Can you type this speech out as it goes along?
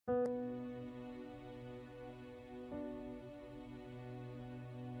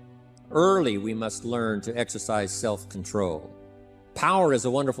Early, we must learn to exercise self-control. Power is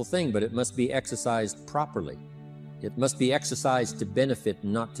a wonderful thing, but it must be exercised properly. It must be exercised to benefit,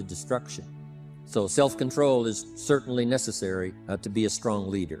 not to destruction. So self-control is certainly necessary to be a strong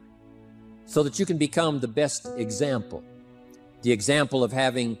leader, so that you can become the best example. The example of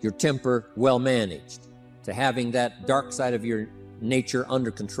having your temper well managed, to having that dark side of your nature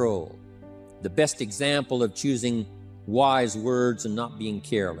under control. The best example of choosing wise words and not being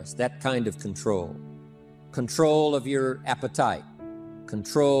careless, that kind of control. Control of your appetite,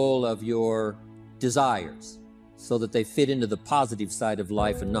 control of your desires, so that they fit into the positive side of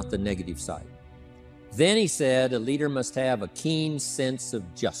life and not the negative side. Then he said, a leader must have a keen sense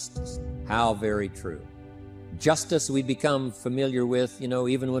of justice. How very true. Justice we become familiar with,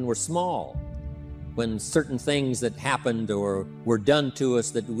 even when we're small, when certain things that happened or were done to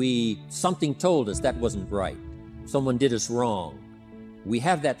us that something told us that wasn't right. Someone did us wrong. We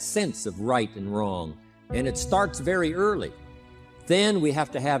have that sense of right and wrong, and it starts very early. Then we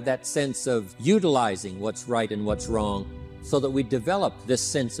have to have that sense of utilizing what's right and what's wrong so that we develop this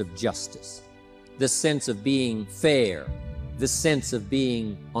sense of justice, this sense of being fair, this sense of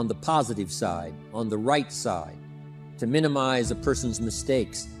being on the positive side, on the right side. To minimize a person's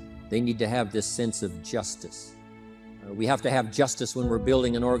mistakes, they need to have this sense of justice. We have to have justice when we're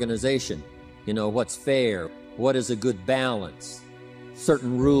building an organization. What's fair, what is a good balance,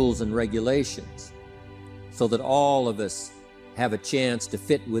 certain rules and regulations, so that all of us have a chance to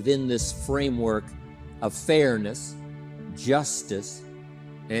fit within this framework of fairness, justice,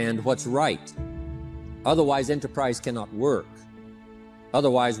 and what's right. Otherwise, enterprise cannot work.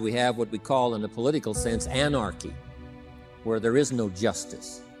 Otherwise, we have what we call, in a political sense, anarchy, where there is no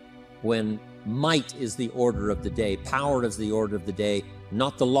justice, when might is the order of the day, power is the order of the day,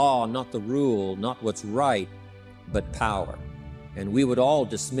 not the law, not the rule, not what's right, but power. And we would all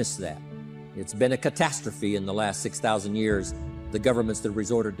dismiss that. It's been a catastrophe in the last 6,000 years, the governments that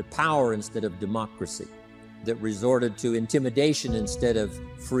resorted to power instead of democracy, that resorted to intimidation instead of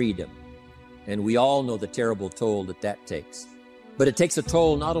freedom. And we all know the terrible toll that takes. But it takes a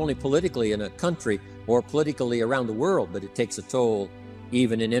toll not only politically in a country or politically around the world, but it takes a toll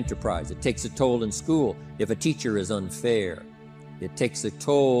even in enterprise. It takes a toll in school if a teacher is unfair. It takes a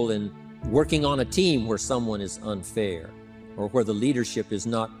toll in working on a team where someone is unfair, or where the leadership is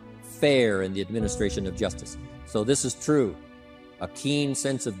not fair in the administration of justice. So this is true. A keen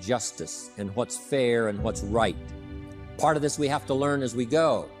sense of justice and what's fair and what's right. Part of this we have to learn as we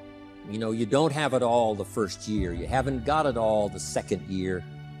go. You don't have it all the first year. You haven't got it all the second year,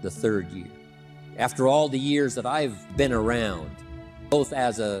 the third year. After all the years that I've been around, both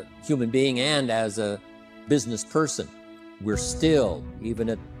as a human being and as a business person, we're still, even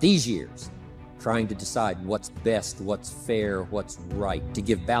at these years, trying to decide what's best, what's fair, what's right, to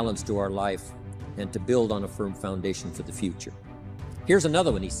give balance to our life and to build on a firm foundation for the future. Here's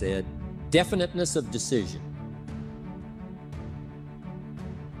another one, he said, definiteness of decision.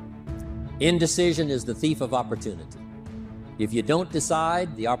 Indecision is the thief of opportunity. If you don't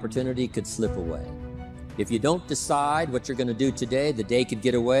decide, the opportunity could slip away. If you don't decide what you're going to do today, the day could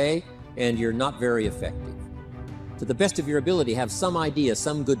get away and you're not very effective. To the best of your ability, have some idea,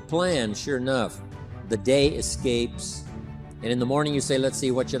 some good plan. Sure enough, the day escapes. And in the morning you say, let's see,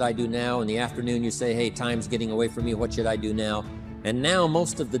 what should I do now? In the afternoon you say, hey, time's getting away from me. What should I do now? And now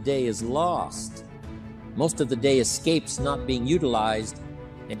most of the day is lost. Most of the day escapes not being utilized.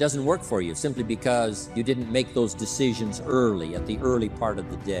 It doesn't work for you simply because you didn't make those decisions early, at the early part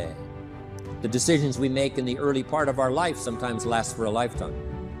of the day. The decisions we make in the early part of our life sometimes last for a lifetime.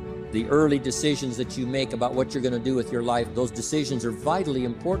 The early decisions that you make about what you're going to do with your life, those decisions are vitally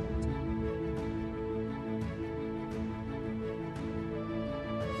important.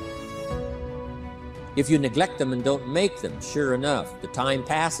 If you neglect them and don't make them, sure enough, the time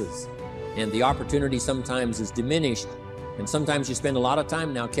passes and the opportunity sometimes is diminished. And sometimes you spend a lot of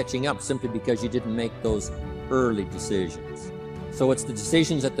time now catching up simply because you didn't make those early decisions. So it's the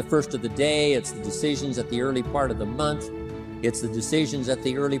decisions at the first of the day, it's the decisions at the early part of the month, it's the decisions at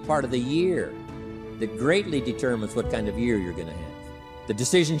the early part of the year that greatly determines what kind of year you're going to have. The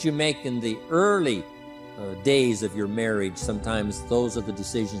decisions you make in the early days of your marriage, sometimes those are the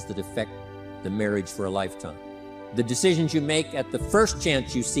decisions that affect the marriage for a lifetime. The decisions you make at the first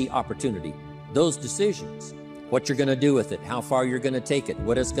chance you see opportunity, those decisions, what you're going to do with it, how far you're going to take it,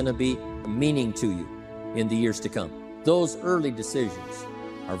 what it's going to be meaning to you in the years to come. Those early decisions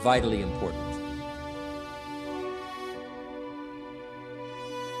are vitally important.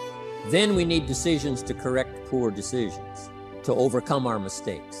 Then we need decisions to correct poor decisions, to overcome our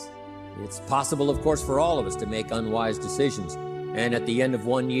mistakes. It's possible, of course, for all of us to make unwise decisions, And at the end of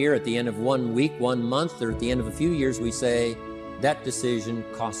 1 year, at the end of 1 week, 1 month, or at the end of a few years, we say, that decision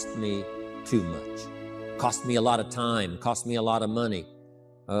cost me too much. Cost me a lot of time, cost me a lot of money,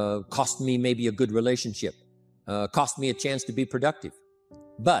 cost me maybe a good relationship, cost me a chance to be productive.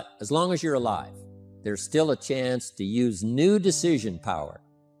 But as long as you're alive, there's still a chance to use new decision power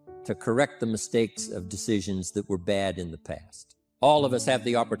to correct the mistakes of decisions that were bad in the past. All of us have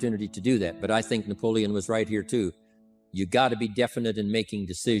the opportunity to do that, but I think Napoleon was right here too. You got to be definite in making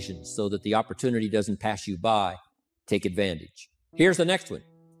decisions so that the opportunity doesn't pass you by. Take advantage. Here's the next one.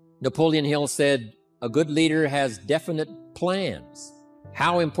 Napoleon Hill said, a good leader has definite plans.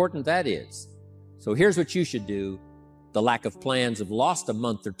 How important that is. So here's what you should do. The lack of plans have lost a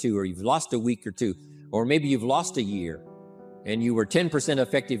month or two, or you've lost a week or two, or maybe you've lost a year and you were 10%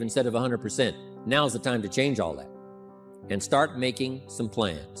 effective instead of 100%. Now's the time to change all that and start making some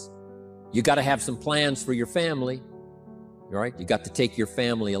plans. You got to have some plans for your family. All right, you got to take your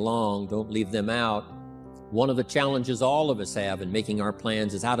family along. Don't leave them out. One of the challenges all of us have in making our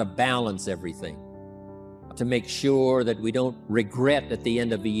plans is how to balance everything, to make sure that we don't regret at the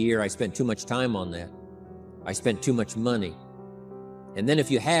end of the year, I spent too much time on that. I spent too much money. And then if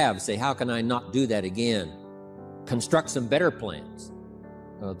you have, say, how can I not do that again? Construct some better plans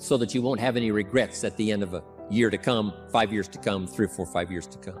so that you won't have any regrets at the end of a year to come, 5 years to come, 3 or 4, 5 years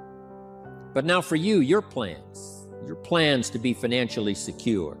to come. But now for you, your plans to be financially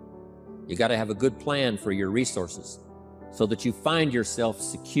secure. You got to have a good plan for your resources so that you find yourself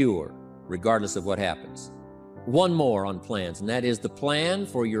secure regardless of what happens. One more on plans, and that is the plan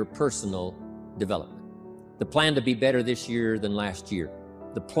for your personal development. The plan to be better this year than last year.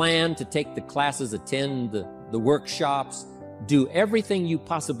 The plan to take the classes, attend the workshops, do everything you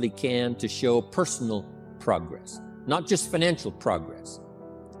possibly can to show personal progress, not just financial progress,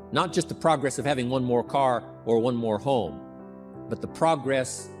 not just the progress of having one more car or one more home, but the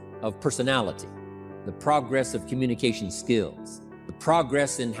progress of personality, the progress of communication skills, the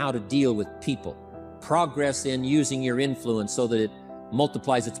progress in how to deal with people, progress in using your influence so that it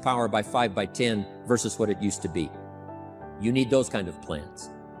multiplies its power by 5 by 10 versus what it used to be. You need those kind of plans.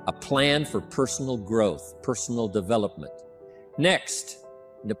 A plan for personal growth, personal development. Next,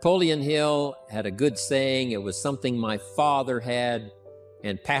 Napoleon Hill had a good saying. It was something my father had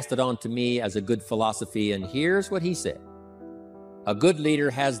and passed it on to me as a good philosophy. And here's what he said. A good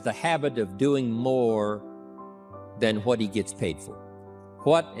leader has the habit of doing more than what he gets paid for.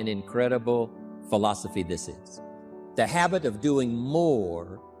 What an incredible philosophy this is. The habit of doing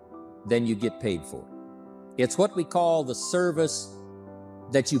more than you get paid for. It's what we call the service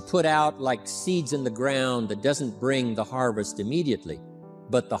that you put out like seeds in the ground that doesn't bring the harvest immediately,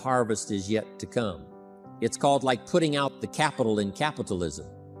 but the harvest is yet to come. It's called like putting out the capital in capitalism.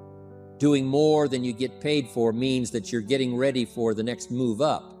 Doing more than you get paid for means that you're getting ready for the next move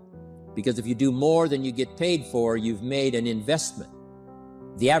up. Because if you do more than you get paid for, you've made an investment.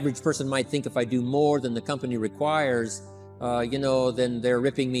 The average person might think if I do more than the company requires, then they're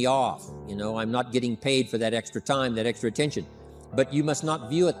ripping me off. I'm not getting paid for that extra time, that extra attention. But you must not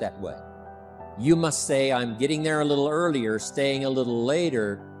view it that way. You must say, I'm getting there a little earlier, staying a little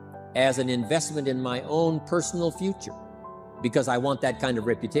later as an investment in my own personal future because I want that kind of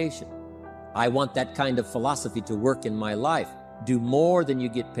reputation. I want that kind of philosophy to work in my life. Do more than you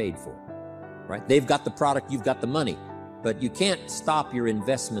get paid for, right? They've got the product, you've got the money, but you can't stop your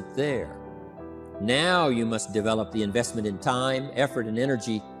investment there. Now you must develop the investment in time, effort, and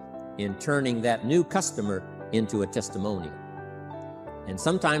energy in turning that new customer into a testimonial. And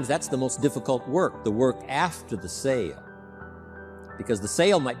sometimes that's the most difficult work, the work after the sale. Because the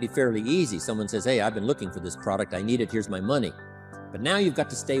sale might be fairly easy. Someone says, hey, I've been looking for this product, I need it, here's my money. But now you've got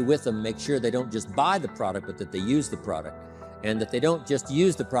to stay with them, make sure they don't just buy the product, but that they use the product. And that they don't just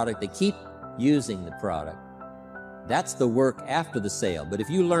use the product, they keep using the product. That's the work after the sale. But if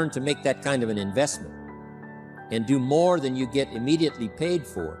you learn to make that kind of an investment and do more than you get immediately paid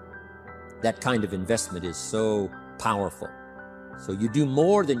for, that kind of investment is so powerful. So you do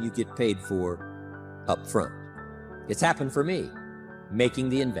more than you get paid for up front. It's happened for me, making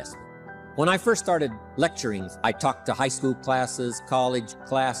the investment. When I first started lecturing, I talked to high school classes, college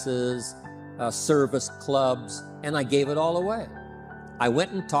classes, service clubs, and I gave it all away. I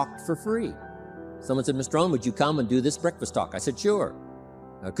went and talked for free. Someone said, Mr. Rohn, would you come and do this breakfast talk? I said, sure.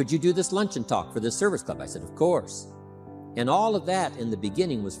 Could you do this luncheon talk for this service club? I said, of course. And all of that in the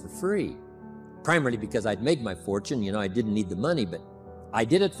beginning was for free, primarily because I'd made my fortune. I didn't need the money, but I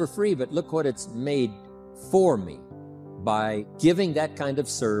did it for free. But look what it's made for me by giving that kind of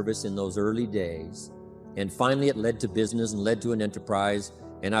service in those early days. And finally, it led to business and led to an enterprise.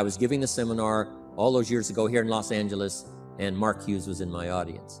 And I was giving a seminar all those years ago here in Los Angeles, and Mark Hughes was in my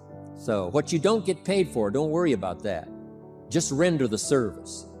audience. So what you don't get paid for, don't worry about that. Just render the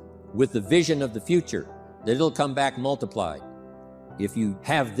service with the vision of the future that it'll come back multiplied if you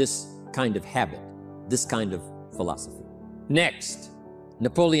have this kind of habit, this kind of philosophy. Next,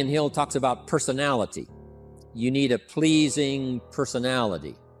 Napoleon Hill talks about personality. You need a pleasing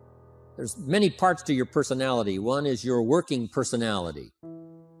personality. There's many parts to your personality. One is your working personality.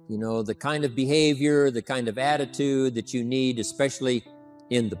 You know, the kind of behavior, the kind of attitude that you need, especially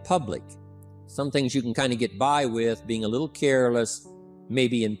in the public. Some things you can kind of get by with being a little careless,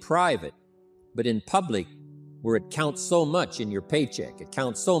 maybe in private, but in public, where it counts so much in your paycheck, it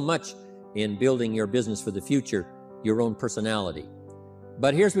counts so much in building your business for the future, your own personality.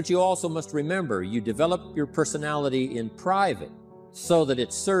 But here's what you also must remember. You develop your personality in private so that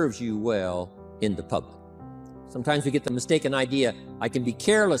it serves you well in the public. Sometimes we get the mistaken idea, I can be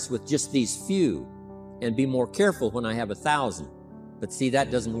careless with just these few and be more careful when I have 1,000. But see,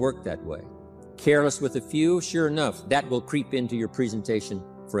 that doesn't work that way. Careless with a few, sure enough, that will creep into your presentation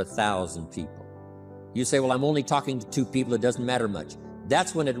for 1,000 people. You say, well, I'm only talking to 2 people, it doesn't matter much.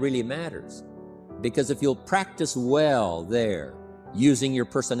 That's when it really matters. Because if you'll practice well there, using your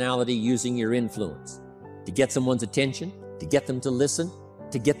personality, using your influence, to get someone's attention, to get them to listen,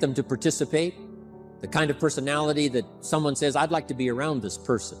 to get them to participate, the kind of personality that someone says, I'd like to be around this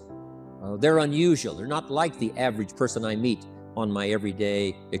person. They're unusual. They're not like the average person I meet on my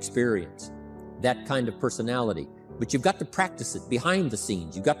everyday experience. That kind of personality. But you've got to practice it behind the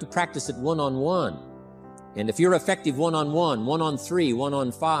scenes. You've got to practice it one-on-one. And if you're effective one-on-one, 1-on-3,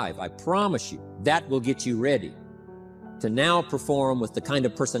 1-on-5, I promise you, that will get you ready to now perform with the kind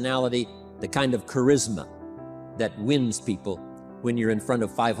of personality, the kind of charisma that wins people when you're in front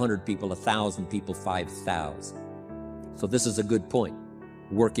of 500 people, 1,000 people, 5,000. So this is a good point,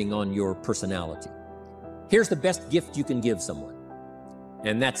 working on your personality. Here's the best gift you can give someone,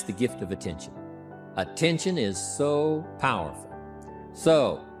 and that's the gift of attention. Attention is so powerful.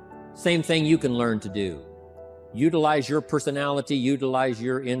 So, same thing you can learn to do. Utilize your personality, utilize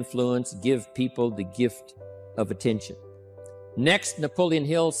your influence, give people the gift of attention. Next, Napoleon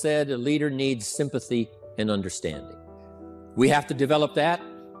Hill said a leader needs sympathy and understanding. We have to develop that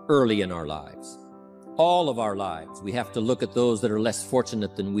early in our lives. All of our lives, we have to look at those that are less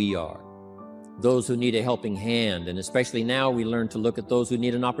fortunate than we are, those who need a helping hand, and especially now we learn to look at those who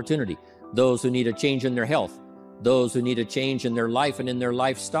need an opportunity, those who need a change in their health, those who need a change in their life and in their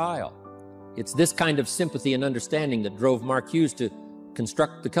lifestyle. It's this kind of sympathy and understanding that drove Mark Hughes to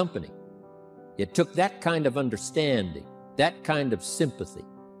construct the company. It took that kind of understanding, that kind of sympathy,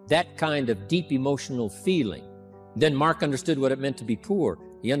 that kind of deep emotional feeling. Then Mark understood what it meant to be poor.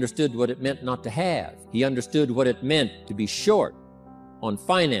 He understood what it meant not to have. He understood what it meant to be short on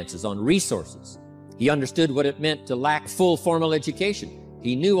finances, on resources. He understood what it meant to lack full formal education.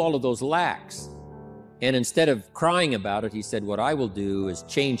 He knew all of those lacks. And instead of crying about it, he said, what I will do is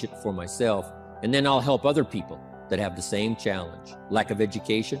change it for myself, and then I'll help other people that have the same challenge. Lack of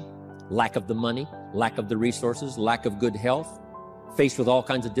education, lack of the money, lack of the resources, lack of good health, faced with all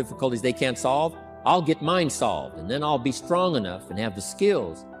kinds of difficulties they can't solve. I'll get mine solved, and then I'll be strong enough and have the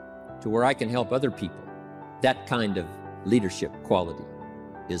skills to where I can help other people. That kind of leadership quality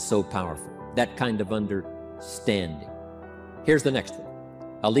is so powerful. That kind of understanding. Here's the next one.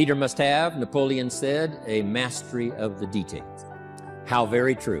 A leader must have, Napoleon said, a mastery of the details. How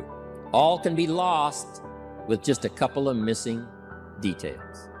very true. All can be lost with just a couple of missing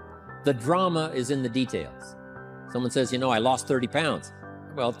details. The drama is in the details. Someone says, you know, I lost 30 pounds.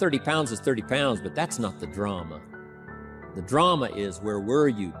 Well, 30 pounds is 30 pounds, but that's not the drama. The drama is, where were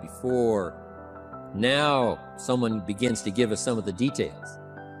you before? Now someone begins to give us some of the details.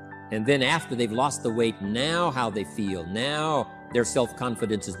 And then after they've lost the weight, now how they feel. Now their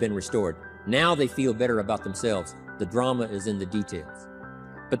self-confidence has been restored. Now they feel better about themselves. The drama is in the details.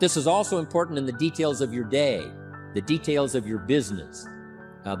 But this is also important in the details of your day, the details of your business,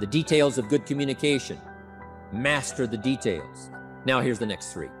 the details of good communication. Master the details. Now here's the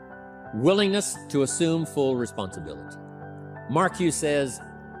next 3. Willingness to assume full responsibility. Mark Hughes says,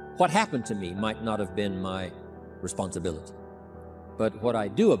 what happened to me might not have been my responsibility, but what I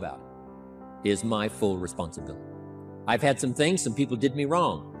do about it is my full responsibility. I've had some things, some people did me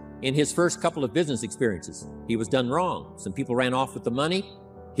wrong. In his first couple of business experiences, he was done wrong. Some people ran off with the money.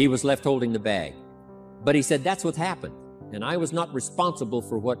 He was left holding the bag. But he said, that's what happened. And I was not responsible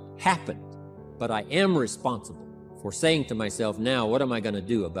for what happened, but I am responsible for saying to myself, now, what am I going to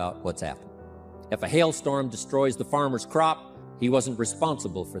do about what's happened? If a hailstorm destroys the farmer's crop, he wasn't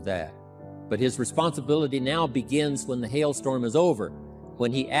responsible for that. But his responsibility now begins when the hailstorm is over,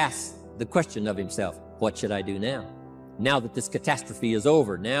 when he asks the question of himself, what should I do now? Now that this catastrophe is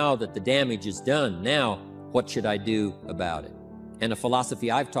over, now that the damage is done, now what should I do about it? And a philosophy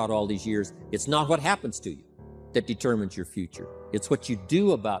I've taught all these years, it's not what happens to you that determines your future. It's what you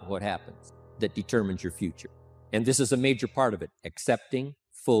do about what happens that determines your future. And this is a major part of it, accepting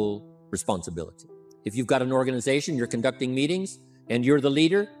full responsibility. If you've got an organization, you're conducting meetings, and you're the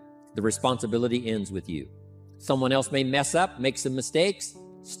leader, the responsibility ends with you. Someone else may mess up, make some mistakes,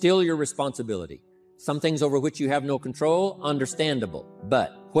 still your responsibility. Some things over which you have no control, understandable.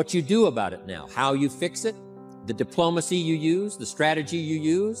 But what you do about it now, how you fix it, the diplomacy you use, the strategy you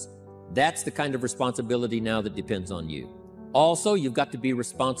use, that's the kind of responsibility now that depends on you. Also, you've got to be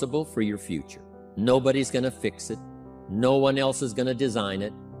responsible for your future. Nobody's going to fix it. No one else is going to design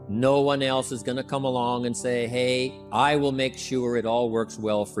it. No one else is going to come along and say, hey, I will make sure it all works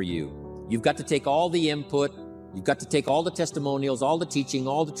well for you. You've got to take all the input. You've got to take all the testimonials, all the teaching,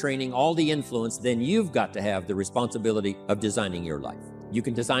 all the training, all the influence. Then you've got to have the responsibility of designing your life. You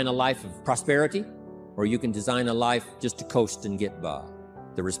can design a life of prosperity, or you can design a life just to coast and get by.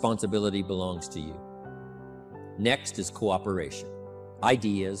 The responsibility belongs to you. Next is cooperation.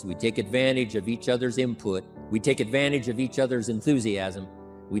 Ideas, we take advantage of each other's input. We take advantage of each other's enthusiasm.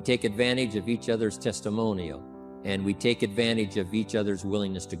 We take advantage of each other's testimonial. And we take advantage of each other's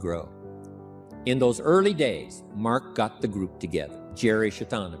willingness to grow. In those early days, Mark got the group together, Jerry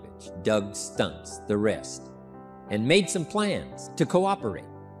Shatanovich, Doug Stuntz, the rest, and made some plans to cooperate.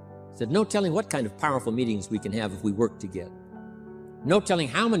 Said, no telling what kind of powerful meetings we can have if we work together. No telling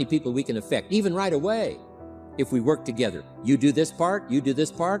how many people we can affect, even right away, if we work together. You do this part, you do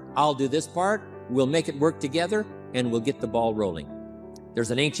this part, I'll do this part, we'll make it work together, and we'll get the ball rolling.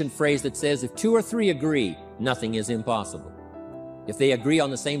 There's an ancient phrase that says, if 2 or 3 agree, nothing is impossible. If they agree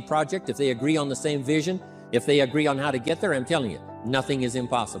on the same project, if they agree on the same vision, if they agree on how to get there, I'm telling you, nothing is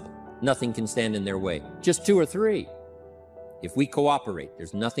impossible. Nothing can stand in their way. Just 2 or 3. If we cooperate,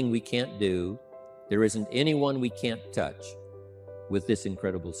 there's nothing we can't do. There isn't anyone we can't touch with this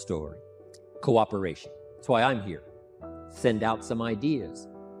incredible story. Cooperation. That's why I'm here. Send out some ideas.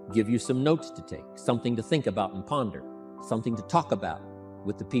 Give you some notes to take, something to think about and ponder, something to talk about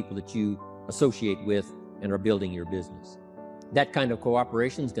with the people that you associate with and are building your business. That kind of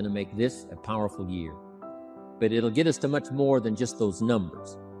cooperation is going to make this a powerful year. But it'll get us to much more than just those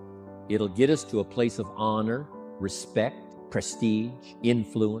numbers. It'll get us to a place of honor, respect, prestige,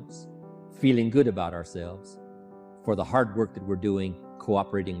 influence, feeling good about ourselves for the hard work that we're doing,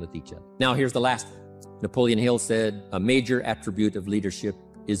 cooperating with each other. Now, here's the last one. Napoleon Hill said, a major attribute of leadership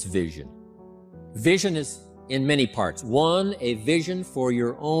is vision. Vision is in many parts. One, a vision for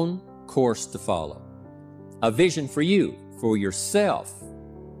your own course to follow. A vision for you, for yourself.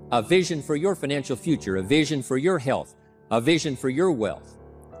 A vision for your financial future. A vision for your health. A vision for your wealth.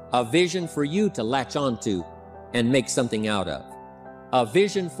 A vision for you to latch onto and make something out of. A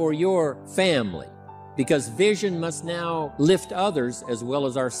vision for your family, because vision must now lift others as well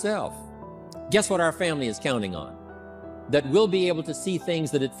as ourselves. Guess what our family is counting on? That we'll be able to see things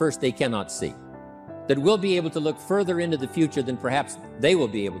that at first they cannot see. That we'll be able to look further into the future than perhaps they will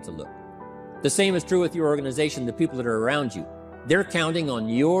be able to look. The same is true with your organization, the people that are around you. They're counting on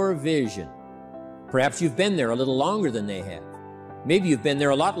your vision. Perhaps you've been there a little longer than they have. Maybe you've been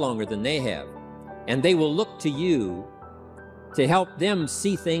there a lot longer than they have. And they will look to you to help them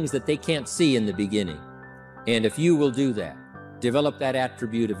see things that they can't see in the beginning. And if you will do that, develop that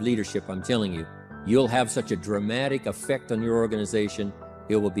attribute of leadership, I'm telling you, you'll have such a dramatic effect on your organization,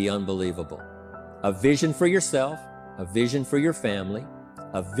 it will be unbelievable. A vision for yourself, a vision for your family,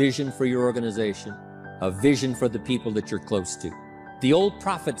 a vision for your organization, a vision for the people that you're close to. The old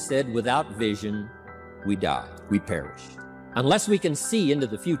prophet said, without vision, we die, we perish. Unless we can see into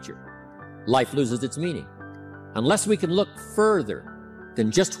the future, life loses its meaning. Unless we can look further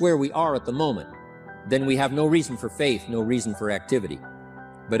than just where we are at the moment, then we have no reason for faith, no reason for activity.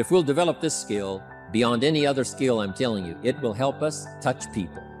 But if we'll develop this skill, beyond any other skill, I'm telling you, it will help us touch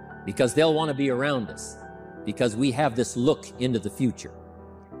people because they'll want to be around us because we have this look into the future.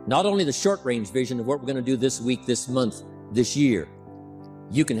 Not only the short-range vision of what we're going to do this week, this month, this year,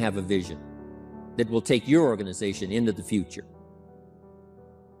 you can have a vision that will take your organization into the future.